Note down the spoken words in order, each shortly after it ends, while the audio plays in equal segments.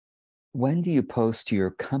when do you post to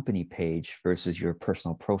your company page versus your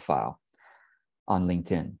personal profile on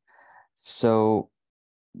LinkedIn? So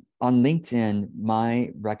on LinkedIn,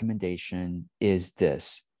 my recommendation is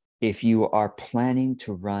this. If you are planning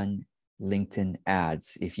to run LinkedIn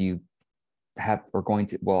ads, if you have, we're going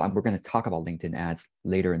to, well, we're going to talk about LinkedIn ads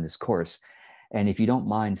later in this course. And if you don't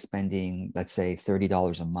mind spending, let's say,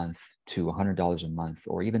 $30 a month to $100 a month,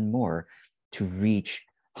 or even more, to reach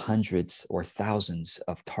hundreds or thousands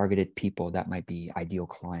of targeted people that might be ideal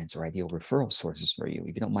clients or ideal referral sources for you,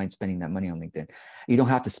 if you don't mind spending that money on LinkedIn, you don't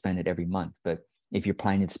have to spend it every month. But if you're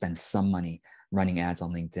planning to spend some money running ads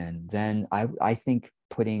on LinkedIn, then I think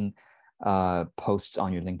putting posts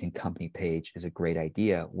on your LinkedIn company page is a great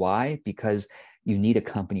idea. Why? Because you need a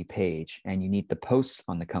company page and you need the posts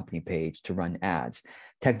on the company page to run ads.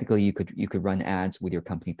 Technically, you could run ads with your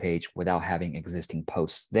company page without having existing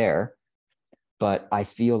posts there. But I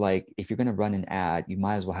feel like if you're going to run an ad, you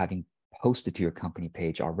might as well having posted to your company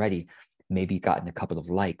page already, maybe gotten a couple of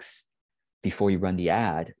likes before you run the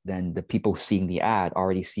ad, then the people seeing the ad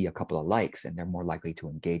already see a couple of likes and they're more likely to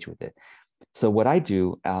engage with it. So what I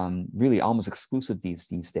do, really almost exclusive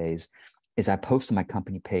these days, is I post to my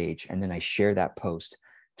company page and then I share that post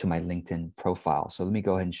to my LinkedIn profile. So let me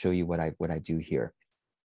go ahead and show you what I do here.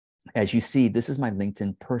 As you see, this is my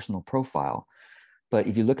LinkedIn personal profile. But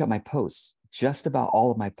if you look at my posts, just about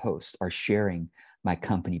all of my posts are sharing my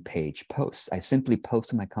company page posts. I simply post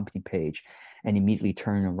to my company page and immediately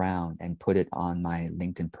turn around and put it on my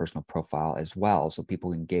LinkedIn personal profile as well. So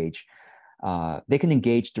people engage. They can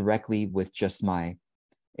engage directly with just my,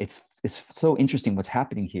 it's so interesting what's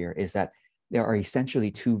happening here is that there are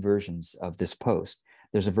essentially two versions of this post.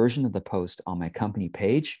 There's a version of the post on my company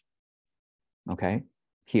page, okay,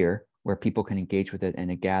 here, where people can engage with it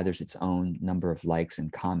and it gathers its own number of likes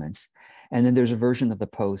and comments. And then there's a version of the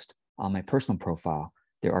post on my personal profile.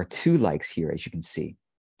 There are 2 likes here, as you can see,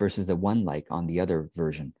 versus the 1 like on the other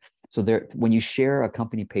version. So there, when you share a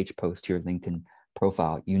company page post to your LinkedIn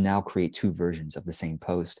profile, you now create 2 versions of the same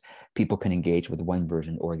post. People can engage with one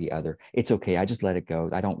version or the other. It's okay. I just let it go.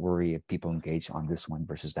 I don't worry if people engage on this one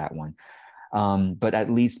versus that one. But at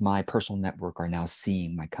least my personal network are now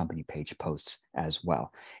seeing my company page posts as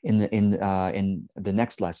well. In the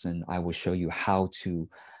next lesson, I will show you how to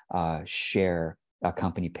share a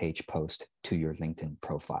company page post to your LinkedIn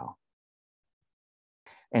profile.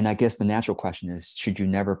 And I guess the natural question is, should you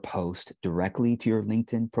never post directly to your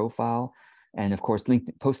LinkedIn profile? And of course,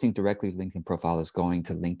 posting directly to LinkedIn profile is going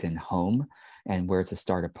to LinkedIn home and where it's a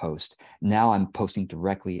start a post. Now I'm posting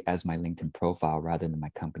directly as my LinkedIn profile rather than my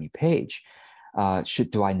company page.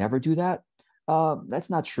 Do I never do that? That's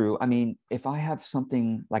not true. I mean, if I have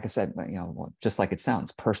something, like I said, just like it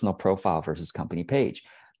sounds, personal profile versus company page,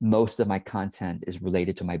 most of my content is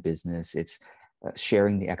related to my business. It's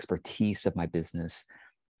sharing the expertise of my business.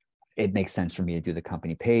 It makes sense for me to do the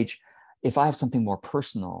company page. If I have something more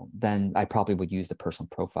personal, then I probably would use the personal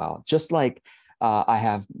profile. Just like I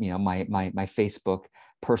have, my Facebook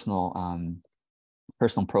personal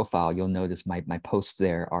personal profile. You'll notice my posts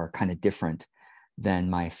there are kind of different than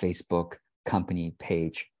my Facebook company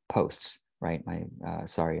page posts. Right?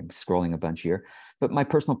 Sorry, I'm scrolling a bunch here, but my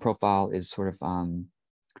personal profile is sort of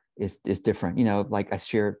is different. Like I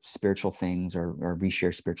share spiritual things or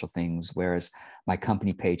reshare spiritual things, whereas my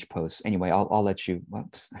company page posts, anyway, I'll let you,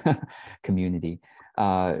 whoops, community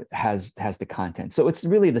has the content. So it's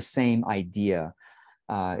really the same idea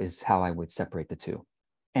is how I would separate the two.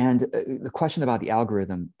 And the question about the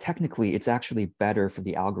algorithm, technically, it's actually better for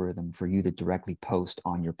the algorithm for you to directly post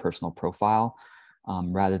on your personal profile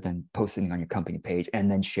rather than posting on your company page and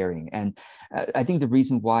then sharing. And I think the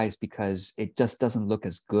reason why is because it just doesn't look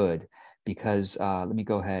as good because let me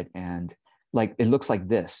go ahead and it looks like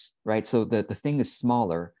this, right? So the thing is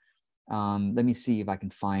smaller. Let me see if I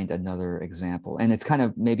can find another example. And it's kind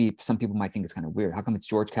of, maybe some people might think it's kind of weird. How come it's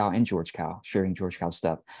George Kao and George Kao sharing George Kao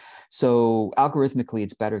stuff? So algorithmically,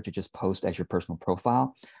 it's better to just post as your personal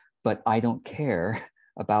profile, but I don't care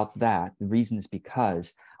about that. The reason is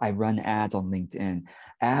because I run ads on LinkedIn.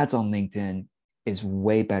 Ads on LinkedIn is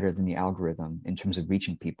way better than the algorithm in terms of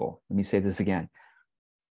reaching people. Let me say this again.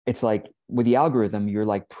 It's like with the algorithm, you're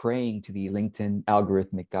like praying to the LinkedIn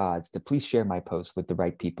algorithmic gods to please share my post with the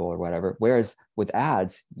right people or whatever. Whereas with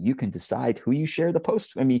ads, you can decide who you share the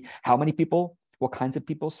post. I mean, how many people, what kinds of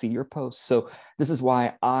people see your posts. So this is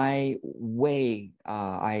why I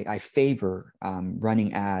favor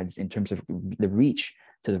running ads in terms of the reach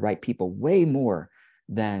to the right people way more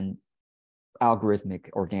than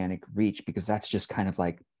algorithmic organic reach, because that's just kind of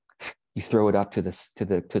like you throw it up to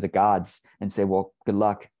the gods and say, well, good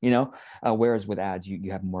luck, you know. Whereas with ads,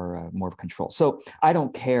 you have more of control. So I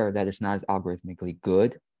don't care that it's not algorithmically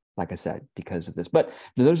good, like I said, because of this. But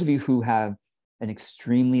for those of you who have an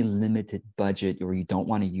extremely limited budget, or you don't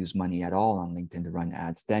want to use money at all on LinkedIn to run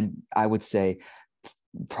ads, then I would say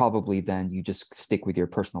probably then you just stick with your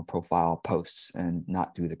personal profile posts and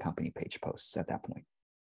not do the company page posts at that point.